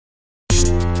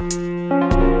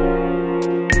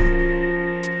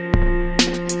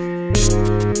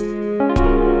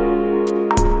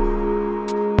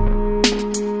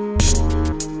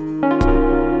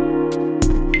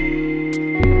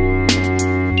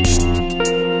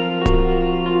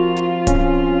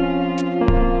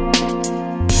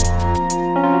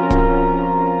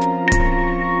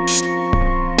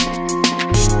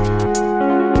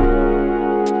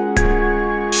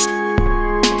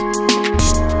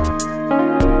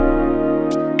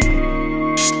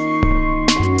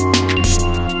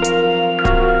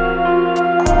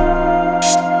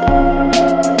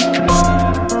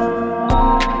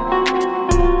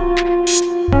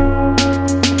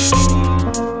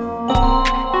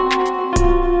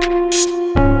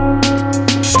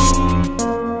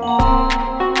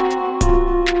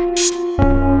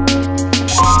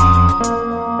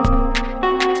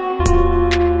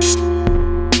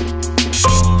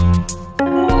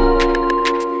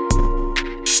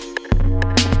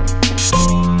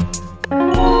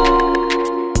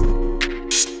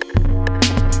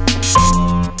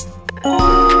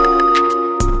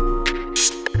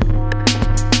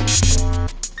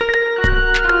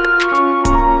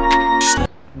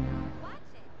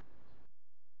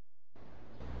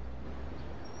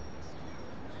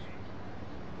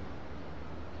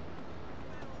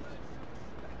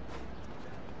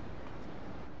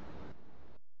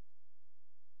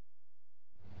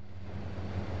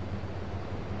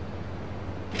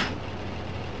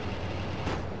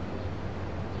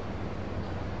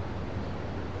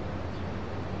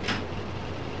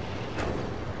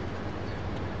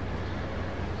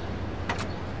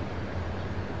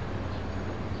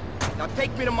Now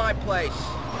take me to my place.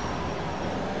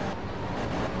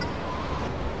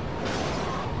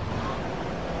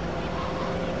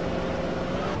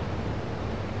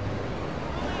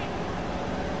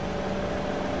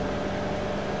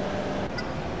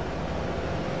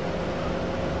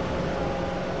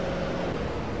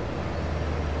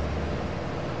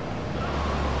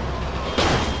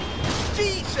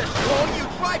 Jesus, Tony, you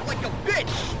drive like a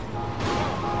bitch!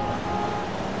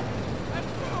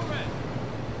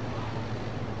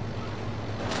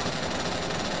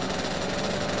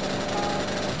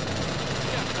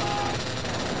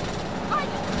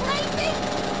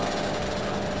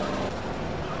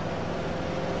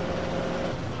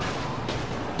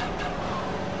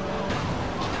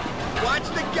 Watch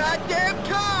the goddamn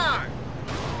car!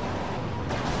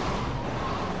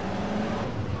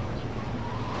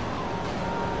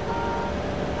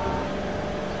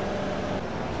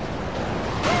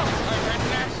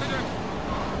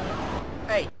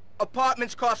 Hey,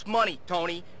 apartments cost money,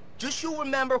 Tony. Just you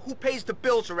remember who pays the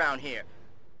bills around here.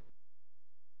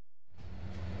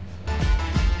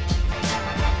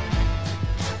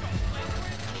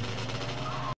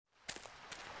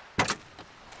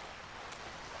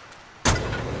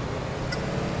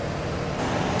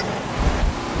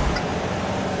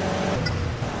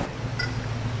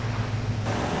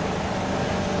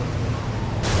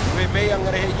 Me, I'm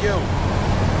gonna hit you.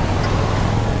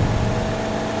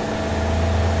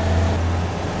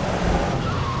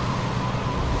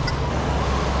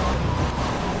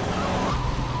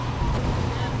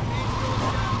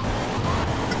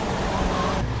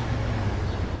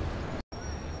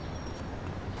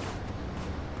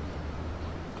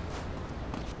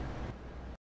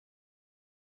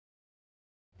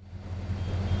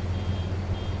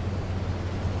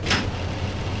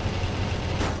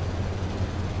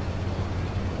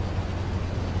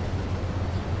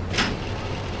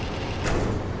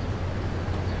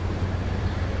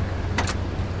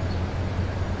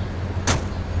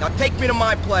 Now take me to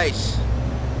my place.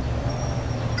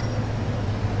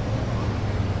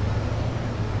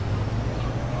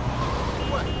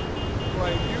 What? Do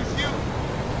I abuse you?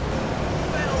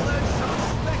 Well, there's some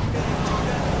spectating to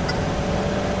that.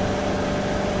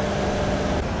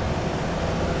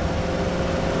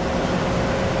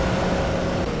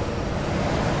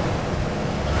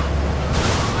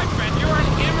 My friend, you're an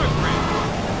immigrant.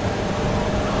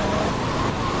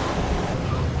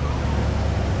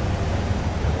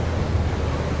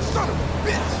 Son of a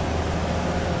bitch!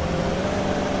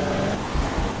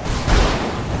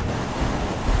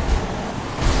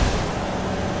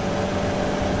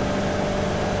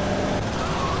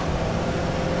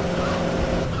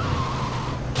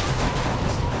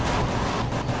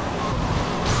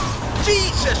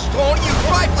 Jesus, Tony, you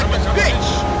drive like a bitch!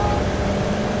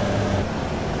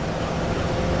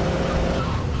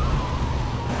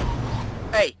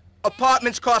 Hey,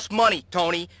 apartments cost money,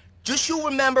 Tony. Just you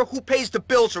remember who pays the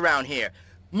bills around here.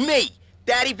 Me,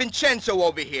 Daddy Vincenzo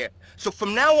over here. So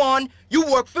from now on, you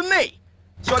work for me.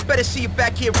 So I better see you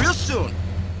back here real soon.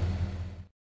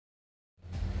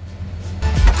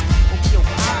 Open your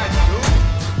eyes, dude.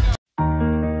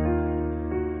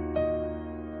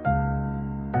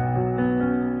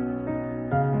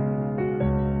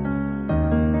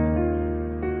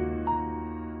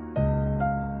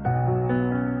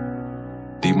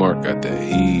 D-Mark got that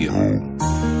heat, home.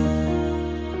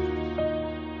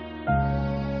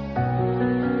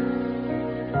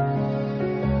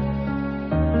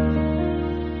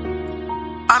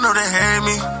 I know they hate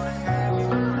me.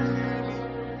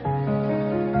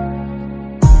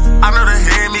 I know they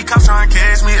hate me. Cops trying to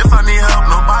catch me. If I need help,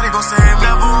 nobody gon' save me.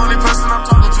 Never only person I'm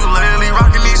talking to lately.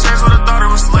 Rocking these shirts with a thought it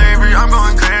was slavery. I'm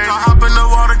going crazy. I hop in the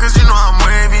water cause you know I'm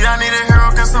wavy. I need a hero,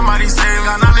 can somebody save me?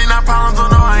 Got 99 problems, don't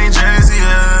know I ain't Jay-Z,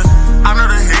 yeah. I know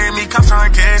they hate me. Cops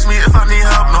trying to catch me. If I need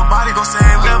help, nobody gon' save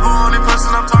me. Never only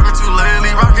person I'm talking to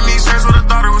lately. Rocking these shirts with a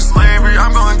thought it was slavery.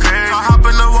 I'm going crazy. I hop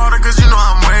in the water cause you know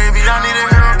I'm wavy. I need a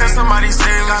hero, can somebody save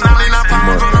me? Got 99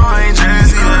 problems, don't know I ain't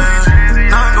Jay-Z,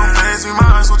 yeah. Nothing gon' phase me. My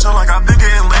eyes will chill like I've been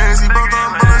getting lazy. Broke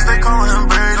them bullets, they callin' him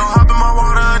Brady. Don't hop in my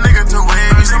water, a nigga too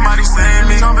wavy. Somebody save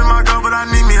me. Jump in my girl, but I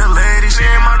need me a lady. She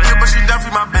ain't my kid, but she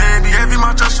definitely my baby. Gave you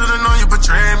my trust, should've known you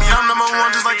betrayed me. I'm number one,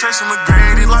 just like Tracy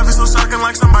McGrady. Life is so shocking,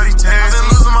 like somebody tased. I've been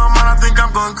losing my mind, I think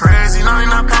I'm going crazy.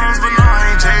 99 pounds, but no,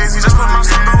 I ain't Jay-Z. Just put my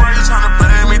son, go, why you tryna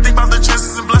play me? Think about the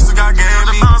chances and blessings God gave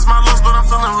me. Balance my lows, but I'm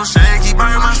feeling real shaky.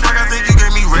 Buying my swag, I think you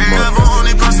gave me rain. Never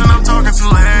only person I'm talking to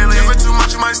lately. Give it too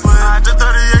much, you might slip. I did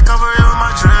 38, cover it with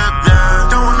my drip,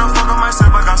 yeah. Don't want no fuck on my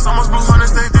sip. I got so much blue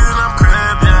hunters, they think that I'm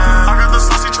crib, yeah. I got the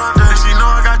sauce, she tryna dick. She know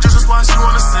I got juice, that's why she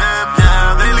wanna sip,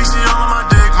 yeah. Lately, she all on my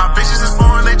dick. My bitches is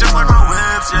foreign, they just like my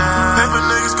whips, yeah.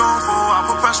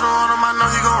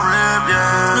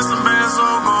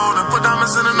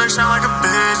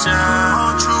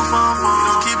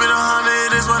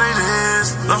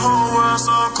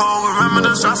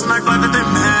 and act like that they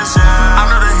miss, yeah. I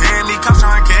know they hate me, cops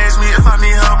trying to catch me. If I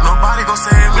need help, nobody gon'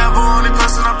 save me. Never only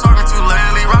person I'm talking to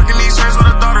lately. Rocking these shirts with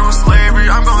a thought it was slavery.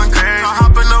 I'm going crazy. I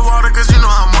hop in the water cause you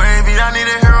know I'm wavy. I need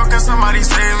a hero, can somebody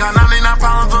save me? Got 99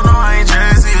 problems, but no, I ain't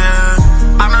Jay-Z,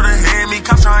 yeah. I know they hate me,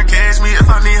 cops trying to catch me. If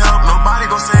I need help, nobody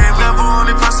gon' save me. Never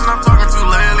only person I'm talking to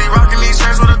lately. Rocking these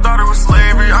shirts with a thought it was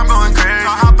slavery. I'm going crazy.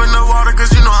 I hop in the water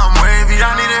cause you know I'm wavy.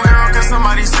 I need a hero, can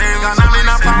somebody save me? Got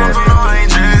 99 problems, but no, I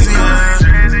ain't Jay-Z, yeah.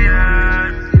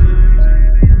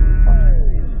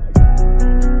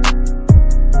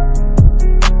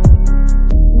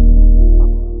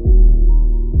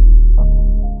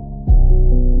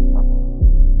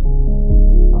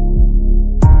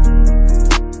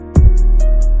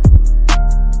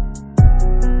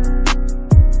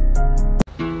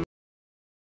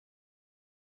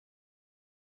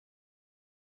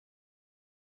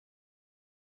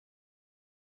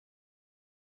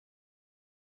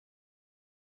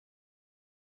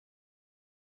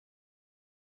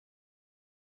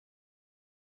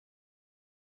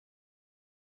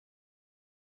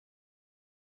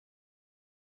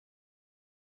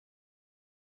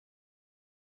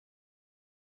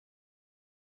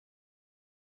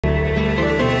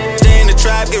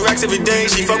 Get racks every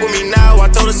day, she fuck with me now, I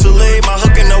told her to lay. My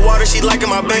hook in the water, she liking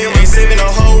my babe. Ain't saving a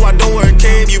hoe, I don't wear a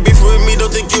cave. You beef with me,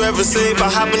 don't think you ever save. I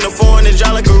hop in the foreign and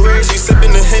dry like a race. We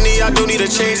sipping the Henny, I don't need a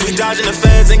chase. We dodging the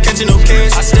feds, ain't catching no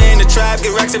case. I stay in the trap,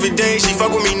 get racks every day. She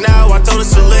fuck with me now, I told her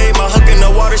to lay. My hook in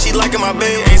the water, she liking my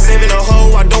babe. Ain't saving a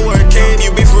hoe, I don't wear a cave.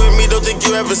 You beef with me, don't think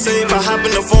you ever save. I hop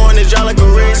in the foreign and dry like a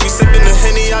race. We sipping the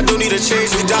Henny, I don't need a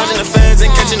chase. We dodging the feds,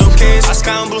 ain't catching no case. I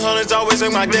sky on blue hundreds, always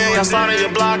make my day. I slide on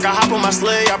your block, I hop on my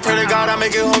sleigh. I pray to God I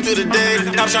make it home to the day.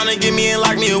 Stop trying to get me and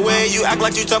lock me away. You act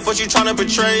like you tough, what you trying to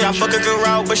portray. I fuck a good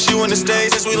route, but she wanna stay.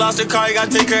 Since we lost the car, you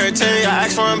gotta take care of Tay. I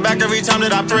ask for him back every time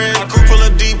that I pray. My crew pull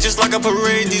up deep just like a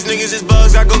parade. These niggas is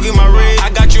bugs, I go get my raid. I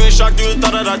got you in shock through the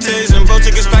thought that I taste. And bro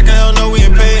tickets back, and hell no, we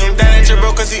ain't paid him. That ain't your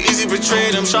bro, cause he easy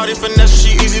betrayed him. Shawty finesse,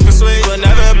 she easy persuade. But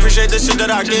never appreciate the shit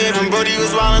that I gave him. Brody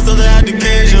was wildin', so they had to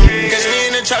cage him. Catch me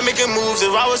in the trap making moves.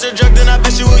 If I was a drug, then I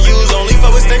bet you would use. Only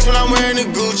fuck with snakes when I'm wearing a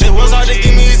Gucci. It was hard to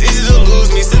get me, it's easy to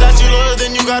lose me. Say that you loyal,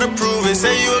 then you gotta prove it.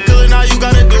 Say you a killer, now you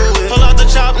gotta do it. Pull out the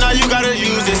chop, now you gotta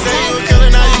use it. Say you a killer,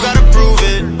 now you gotta prove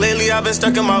it. Lately I've been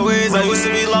stuck in my ways. I used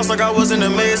to be lost like I was in a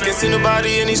maze. Can't see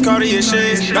nobody in these Cartier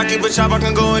shades. I keep a chop, I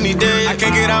can go any day. I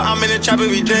can't get out, I'm in the trap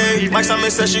every day. Mike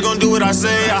Simon says she gon' do what I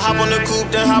say. I hop on the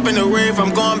coupe, then hop in the rave.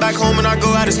 I'm going back home and I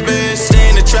go out of space. Stay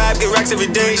in the trap, get racks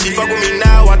every day. She fuck with me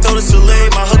now, I told her to lay.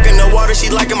 My hook in the water, she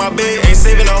liking my babe. Ain't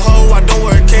saving a hoe, I don't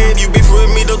wear a cave. You beef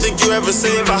with me, don't think you ever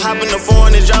save. I hop in the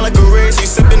foreign and dry like a race. We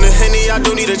sipping the Henny, I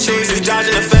don't need a chase. We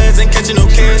dodging the feds, ain't catching no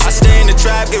case. I stay in the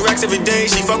trap, get racks every day.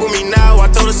 She fuck with me now, I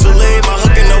told her to lay. My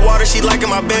hook in the water, she liking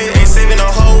my babe. Ain't saving a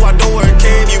hoe, I don't wear a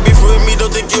cave. You beef with me,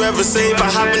 don't think you ever save. I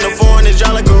hop in the foreign and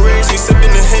dry like a race. We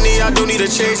sipping the Henny, I don't need a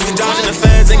chase. We dodging the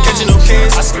feds, ain't catching no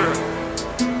case. I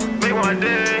make one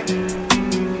day.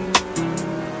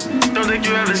 Don't think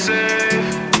you ever save.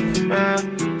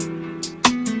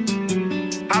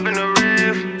 Hop in the